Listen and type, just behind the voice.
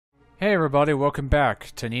Hey everybody, welcome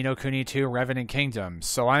back to Ni no Kuni 2 Revenant Kingdom.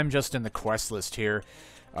 So I'm just in the quest list here.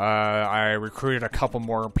 I recruited a couple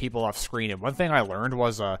more people off screen, and one thing I learned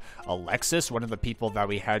was Alexis, one of the people that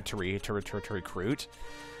we had to recruit.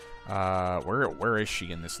 Where is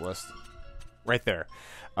she in this list? Right there.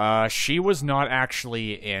 She was not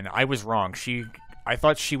actually in. I was wrong. I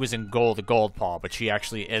thought she was in Goldpaw, but she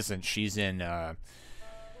actually isn't. She's in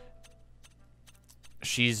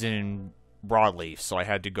Broadleaf, so I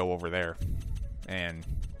had to go over there and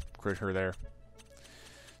recruit her there.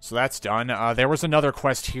 So that's done. There was another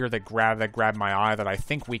quest here that grabbed my eye that I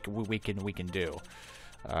think we can do.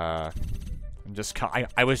 I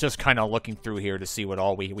was just kind of looking through here to see what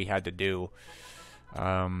all we had to do.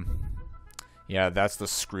 Yeah, that's the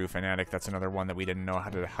Screw Fanatic. That's another one that we didn't know how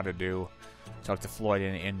to do. Talk to Floyd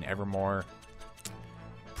in Evermore.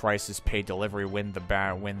 Price's paid delivery,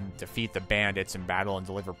 defeat the bandits in battle and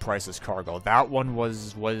deliver Price's cargo. That one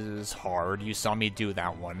was hard. You saw me do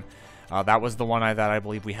that one. That was the one that I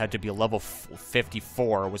believe we had to be level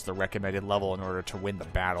 54 was the recommended level in order to win the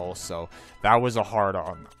battle. So that was a harder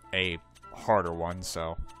one.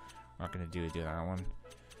 So I'm not gonna do that one.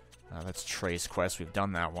 That's Trey's quest. We've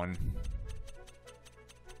done that one.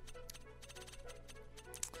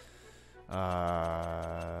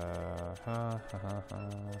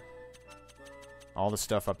 All the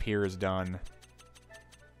stuff up here is done.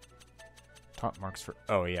 Top marks for.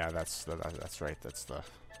 Oh yeah, that's right. That's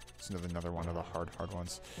another one of the hard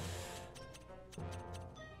ones.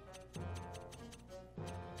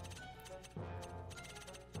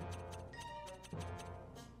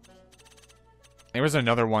 There was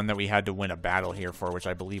another one that we had to win a battle here for, which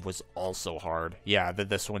I believe was also hard. Yeah,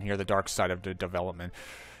 this one here, the Dark Side of the Development.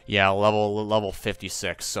 Yeah, level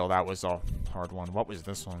 56, so that was a hard one. What was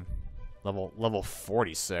this one? Level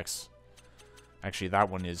 46. Actually, that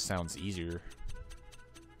one sounds easier.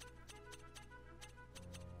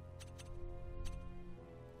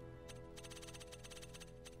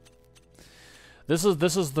 There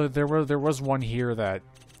was one here that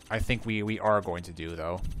I think we are going to do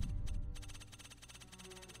though.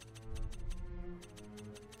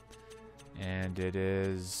 And it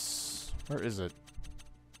is, where is it?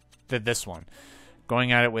 This one.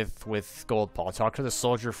 Going at it with Goldpaw. Talk to the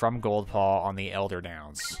soldier from Goldpaw on the Elder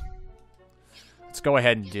Downs. Let's go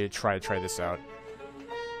ahead and try this out.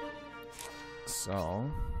 So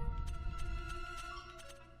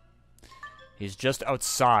he's just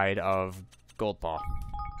outside of Goldpaw.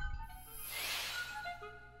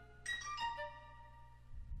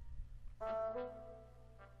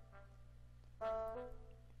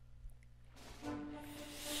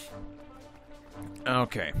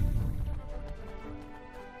 Okay.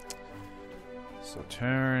 So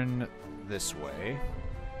turn this way.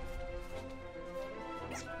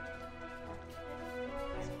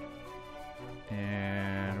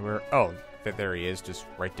 And we're... Oh, there he is, just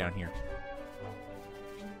right down here.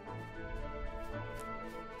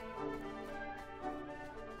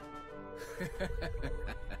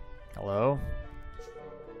 Hello?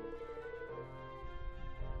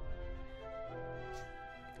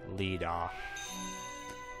 Leader.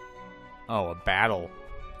 Oh, a battle.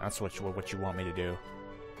 That's what you want me to do.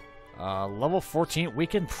 Level 14. We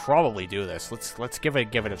can probably do this. Let's give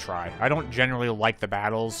it a try. I don't generally like the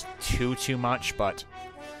battles too much, but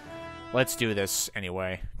let's do this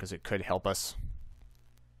anyway because it could help us.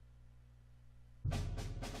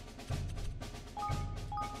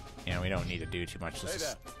 Yeah, we don't need to do too much. Let's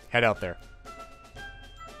just head out there.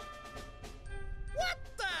 What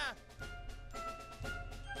the?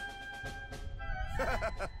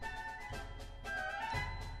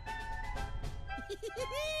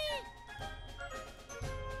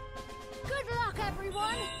 Good luck,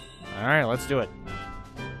 everyone. All right, let's do it.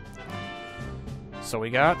 So we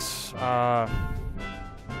got oh.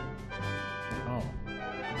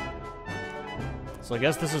 So I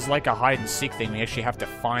guess this is like a hide and seek thing. We actually have to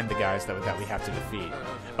find the guys that we have to defeat.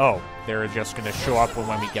 Oh, they're just gonna show up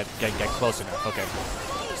when we get close enough. Okay.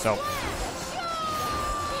 So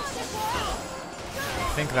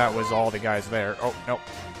I think that was all the guys there. Oh, no.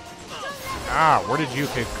 Ah, where did you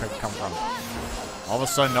come from? All of a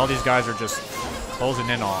sudden, all these guys are just closing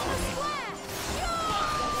in on me.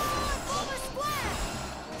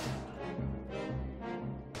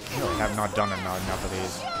 I really have not done enough of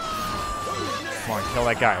these. Come on, kill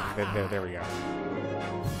that guy. There we go.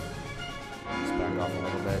 Let's back off a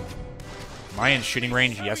little bit. Am I in shooting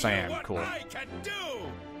range? Yes, I am. Cool.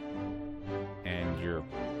 And you're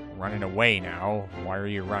running away now. Why are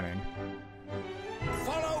you running?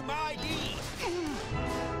 Follow my lead.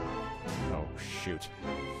 Oh, shoot.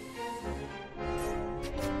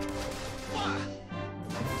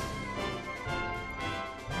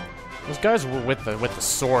 Those guys with the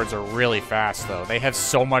swords are really fast though. They have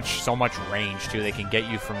so much range too. They can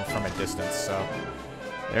get you from a distance. So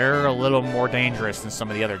they're a little more dangerous than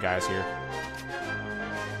some of the other guys here.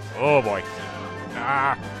 Oh boy.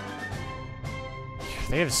 Ah.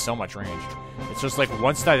 They have so much range. It's just like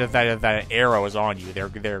once that arrow is on you, they're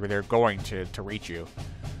going to reach you.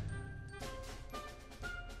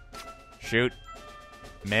 Shoot.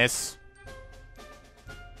 Miss.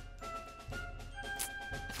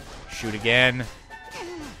 Shoot again.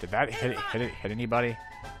 Did that hit anybody?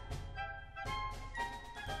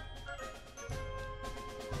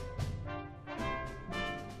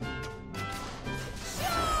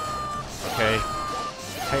 Okay.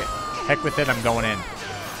 Heck with it, I'm going in.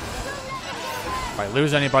 If I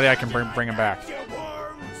lose anybody, I can bring him back.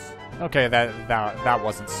 Okay, that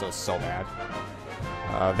wasn't so bad.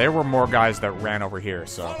 There were more guys that ran over here,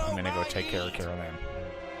 so I'm gonna go take care of them.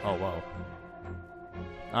 Oh, whoa.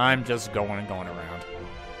 I'm just going and going around.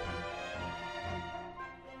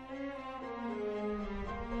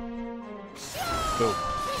 Boom.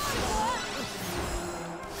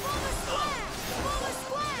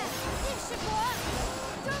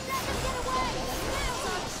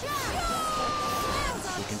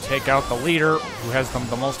 We can take out the leader, who has the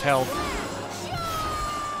most health.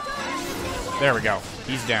 There we go.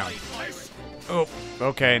 He's down. Oh,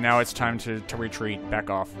 okay, now it's time to retreat. Back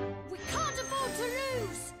off. We can't afford to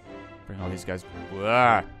lose. Bring all these guys.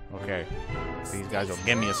 Ah, okay. These guys will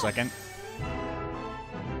give me a second.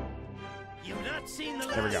 You've not seen the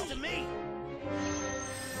There we go. last of me.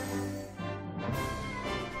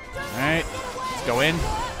 Alright, let's go in.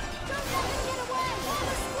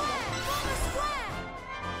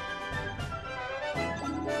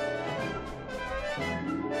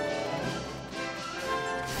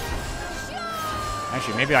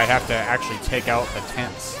 Actually, maybe I have to actually take out the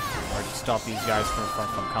tents or to stop these guys from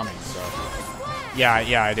coming. So,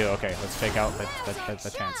 yeah, I do. Okay, let's take out the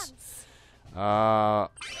tents.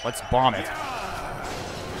 Let's bomb it.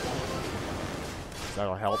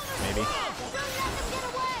 That'll help, maybe.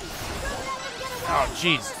 Oh,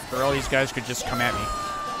 jeez, all these guys could just come at me.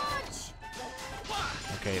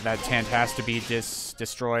 Okay, that tent has to be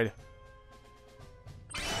destroyed.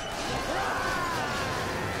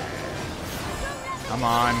 Come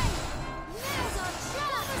on.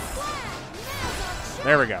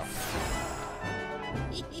 There we go.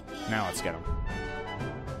 Now let's get him.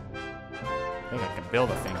 I think I can build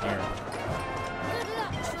a thing here.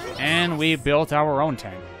 And we built our own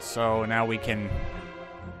tank. So now we can...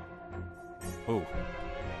 Ooh.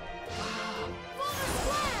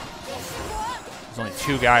 There's only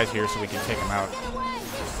 2 guys here, so we can take them out.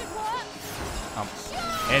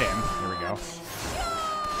 Hit him. Here we go.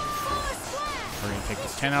 We're going to take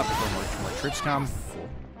this tent out before more troops come. Cool.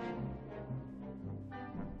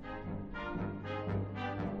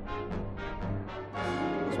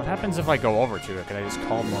 So what happens if I go over to it? Can I just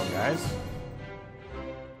call more guys?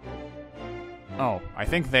 Oh, I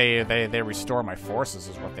think they restore my forces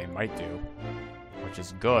is what they might do. Which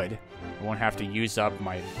is good. I won't have to use up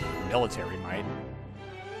my military might.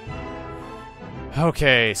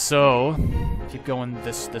 Okay, so... keep going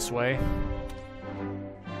this way.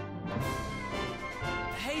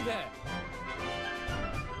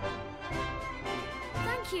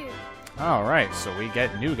 Alright, so we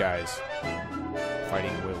get new guys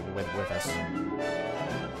fighting with us.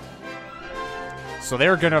 So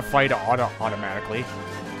they're gonna fight automatically.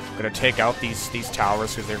 Gonna take out these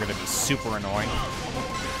towers because they're gonna be super annoying.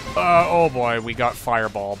 Oh boy, we got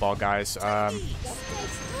fireball guys.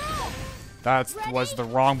 That was the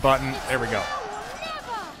wrong button. There we go.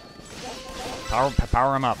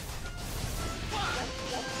 Power them up.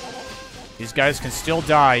 These guys can still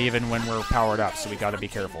die even when we're powered up, so we gotta be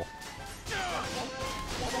careful.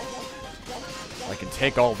 I can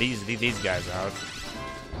take all these guys out.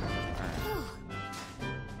 Right.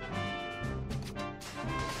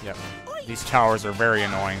 Yep. These towers are very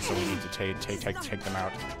annoying, so we need to take them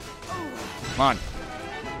out. Come on.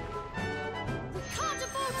 We can't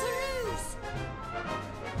afford to lose.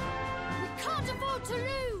 We can't afford to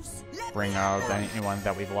lose. Bring out anyone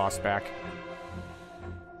that we've lost back.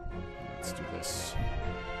 Let's do this.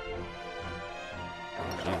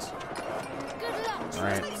 Jeez.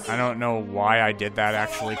 Alright, I don't know why I did that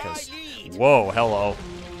actually, because... Whoa, hello.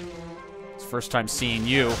 It's first time seeing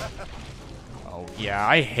you. Oh, yeah,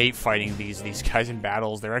 I hate fighting these guys in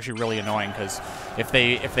battles. They're actually really annoying, because if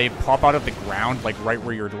they pop out of the ground, like right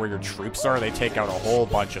where your troops are, they take out a whole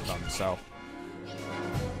bunch of them, so...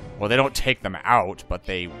 Well, they don't take them out, but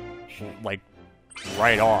they, like,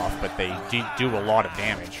 right off, but they do a lot of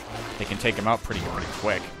damage. They can take them out pretty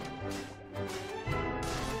quick.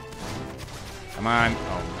 Come on.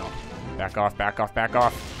 Oh, no. Back off, back off, back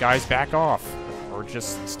off. Guys, back off. Or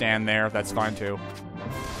just stand there. That's fine, too.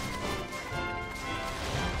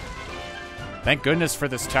 Thank goodness for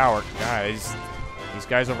this tower. Guys, these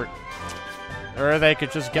guys over... Or they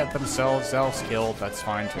could just get themselves killed. That's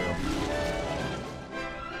fine, too.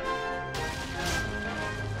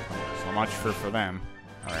 So much for them.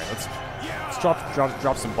 Alright, let's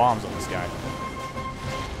drop some bombs on this guy.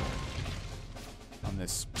 On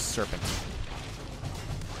this serpent.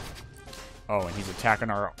 Oh, and he's attacking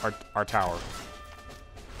our tower.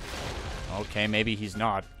 Okay, maybe he's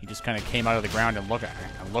not. He just kind of came out of the ground and looked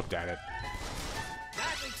at it.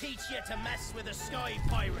 That'll teach you to mess with a sky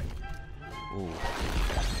pirate. Ooh.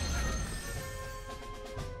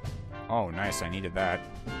 Oh, nice. I needed that.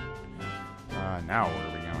 Now where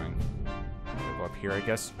are we going? We'll go up here, I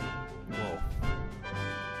guess. Whoa.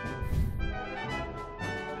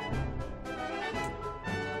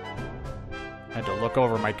 I had to look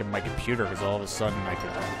over my computer because all of a sudden I could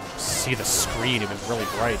see the screen. It was really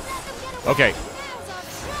bright. Okay.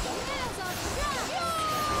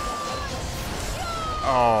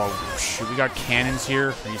 Oh, shoot. We got cannons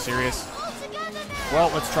here. Are you serious? Well,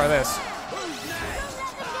 let's try this.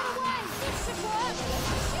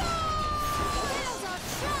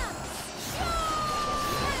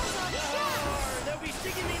 They'll be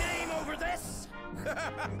singing me name over this.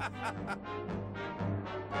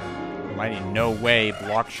 Mighty no way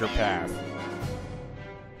blocks your path.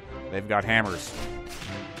 They've got hammers.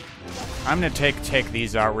 I'm gonna take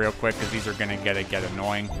these out real quick because these are gonna get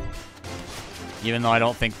annoying. Even though I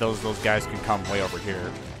don't think those guys can come way over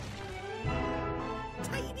here.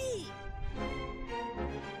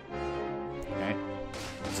 Okay,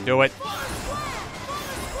 let's do it.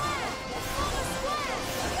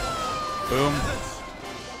 Boom.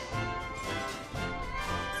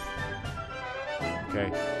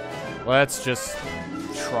 Okay, let's just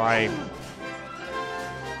try.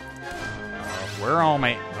 Where are all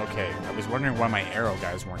my... Okay, I was wondering why my arrow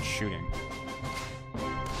guys weren't shooting.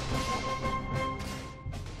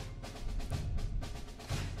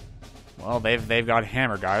 Well, they've got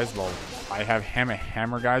hammer guys. Well, I have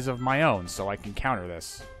hammer guys of my own, so I can counter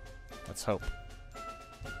this. Let's hope.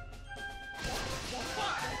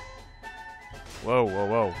 Whoa, whoa,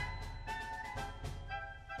 whoa.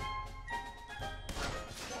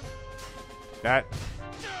 That...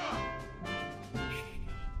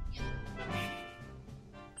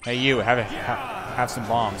 Hey, you, have some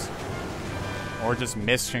bombs. Or just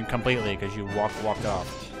miss completely because you walked off.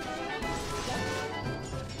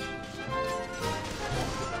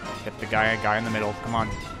 Hit the guy in the middle. Come on.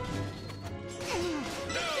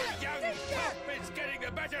 It's getting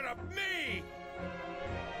the better of me.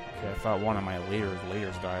 Okay, I thought one of my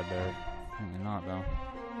leaders died there. Apparently not, though.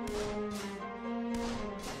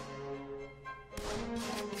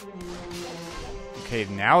 Okay,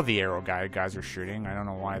 now the arrow guys are shooting. I don't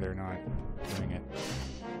know why they're not doing it.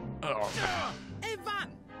 Oh.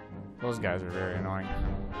 Those guys are very annoying.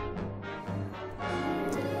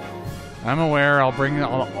 I'm aware. I'll bring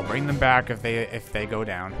them back if they go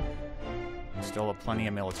down. Still have plenty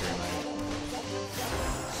of military money.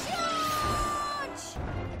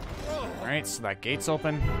 All right, so that gate's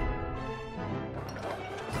open.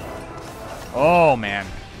 Oh man.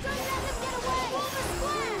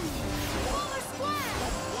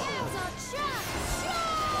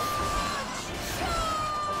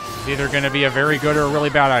 It's either going to be a very good or a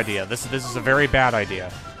really bad idea. This is a very bad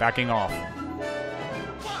idea. Backing off.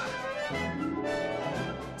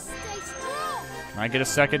 Can I get a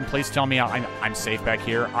second? Please tell me I'm safe back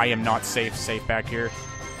here. I am not safe back here.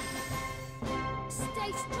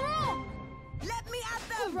 Stay strong. Let me at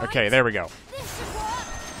them. Okay, there we go. This should work.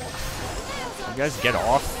 You guys get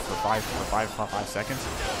off for five seconds.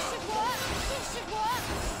 This should work. This should work.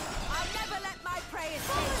 I'll never let my prey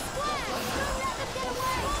escape.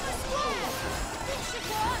 This should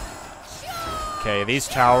work. Okay, these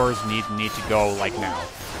towers need to go like now.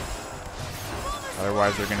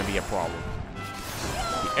 Otherwise, they're going to be a problem.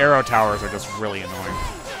 The arrow towers are just really annoying.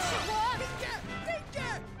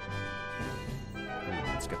 Ooh,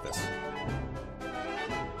 let's get this.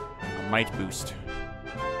 A might boost.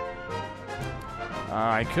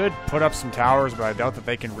 I could put up some towers, but I doubt that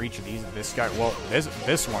they can reach this guy. Well,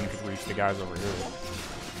 this one could reach the guys over here.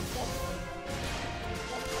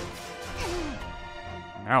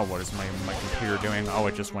 Now what is my computer doing? Oh,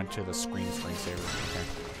 it just went to the screensaver. Okay.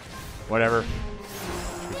 Whatever.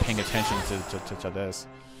 Should be paying attention to this.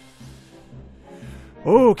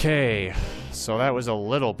 Okay. So that was a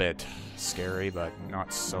little bit scary, but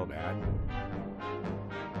not so bad.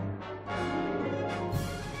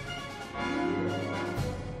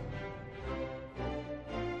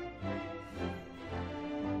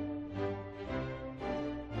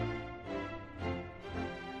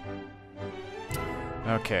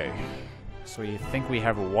 Okay. So you think we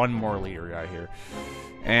have one more leader guy here.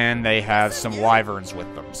 And they have some wyverns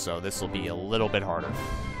with them, so this will be a little bit harder.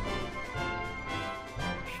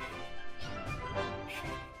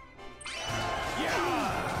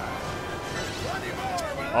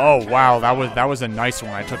 Oh wow, that was a nice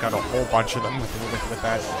one. I took out a whole bunch of them with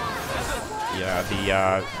that.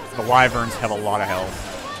 Yeah, the wyverns have a lot of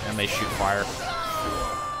health, and they shoot fire.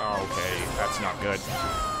 Okay, that's not good.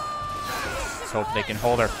 Let's hope they can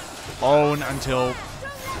hold their own until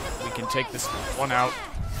we can take this one out.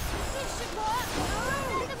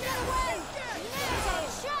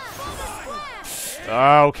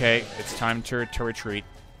 Okay, it's time to retreat.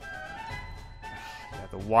 Yeah,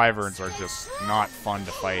 the wyverns are just not fun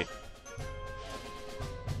to fight.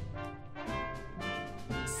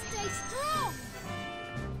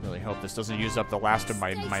 Really hope this doesn't use up the last of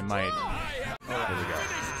my might. Oh, here we go.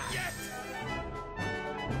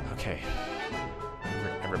 Okay.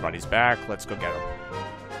 Everybody's back. Let's go get them.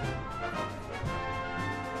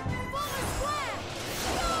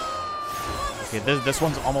 Okay, this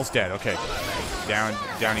one's almost dead. Okay. Down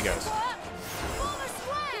he goes.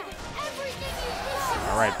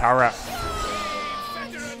 Alright, power up.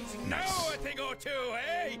 Nice.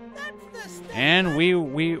 And we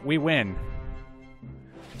win.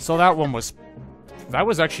 So that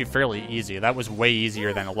was actually fairly easy. That was way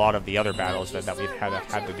easier than a lot of the other battles that we've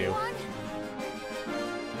had to do.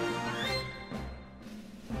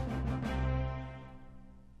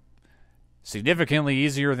 Significantly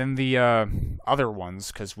easier than the other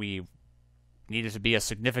ones, because we needed to be a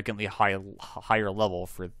significantly higher level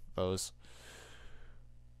for those.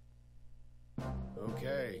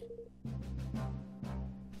 Okay.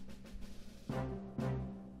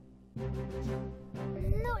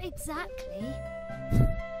 Not exactly.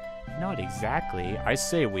 Not exactly. I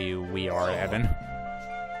say we are, Evan.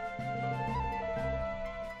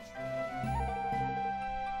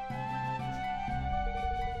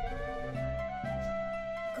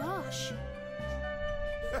 Gosh.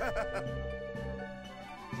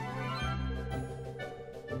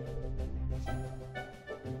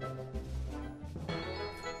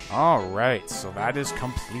 Alright, so that is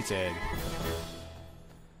completed.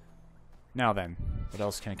 Now then, what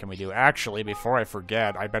else can we do? Actually, before I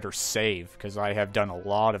forget, I better save, because I have done a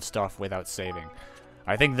lot of stuff without saving.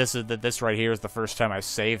 I think this right here is the first time I've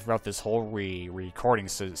saved throughout this whole recording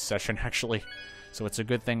session, actually. So it's a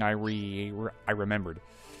good thing I remembered.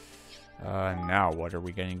 Now what are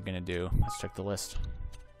we gonna do? Let's check the list.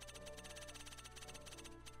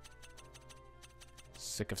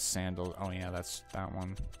 Sick of sandals. Oh yeah, that's that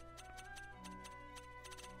one.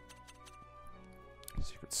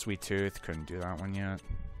 Secret Sweet Tooth. Couldn't do that one yet.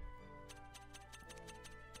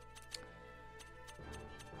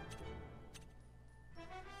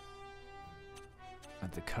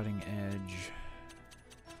 At the cutting edge.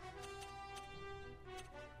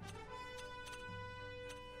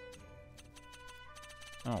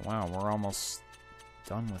 Oh wow, we're almost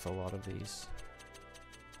done with a lot of these.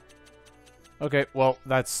 Okay, well,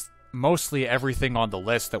 that's mostly everything on the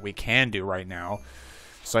list that we can do right now.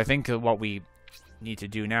 So I think what we need to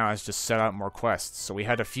do now is just set out more quests. So we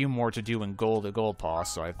had a few more to do in Goldpaw,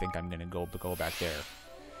 so I think I'm going to go back there.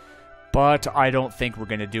 But I don't think we're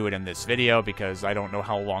going to do it in this video, because I don't know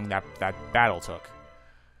how long that battle took.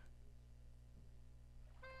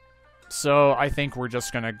 So I think we're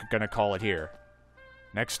just gonna call it here.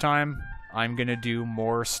 Next time, I'm gonna do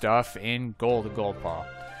more stuff in Goldpaw.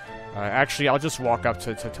 Actually, I'll just walk up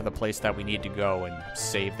to the place that we need to go and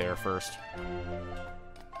save there first.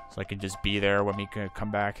 So I can just be there when we can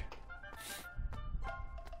come back.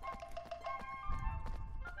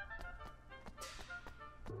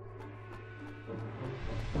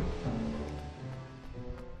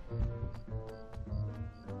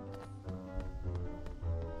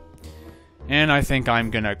 And I think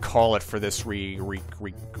I'm gonna call it for this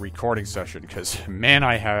recording session, because man,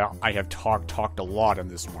 I have talked a lot on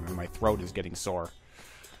this one, and my throat is getting sore.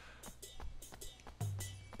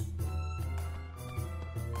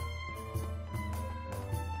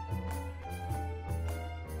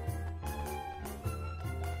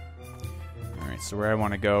 All right, so where I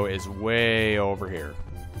want to go is way over here,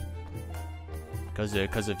 because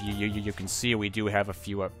if you can see, we do have a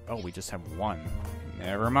few up. Oh, we just have one.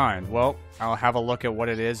 Never mind. Well, I'll have a look at what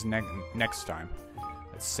it is next time.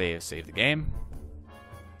 Let's save the game.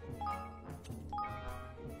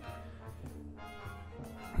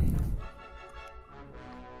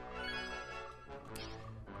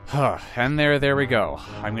 And there we go.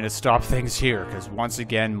 I'm gonna stop things here, because once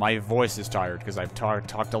again, my voice is tired, because I've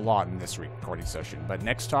talked a lot in this recording session. But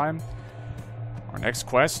next time, our next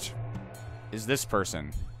quest is this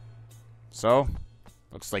person. So,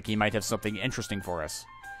 looks like he might have something interesting for us.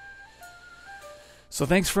 So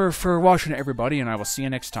thanks for watching, everybody, and I will see you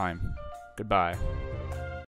next time. Goodbye.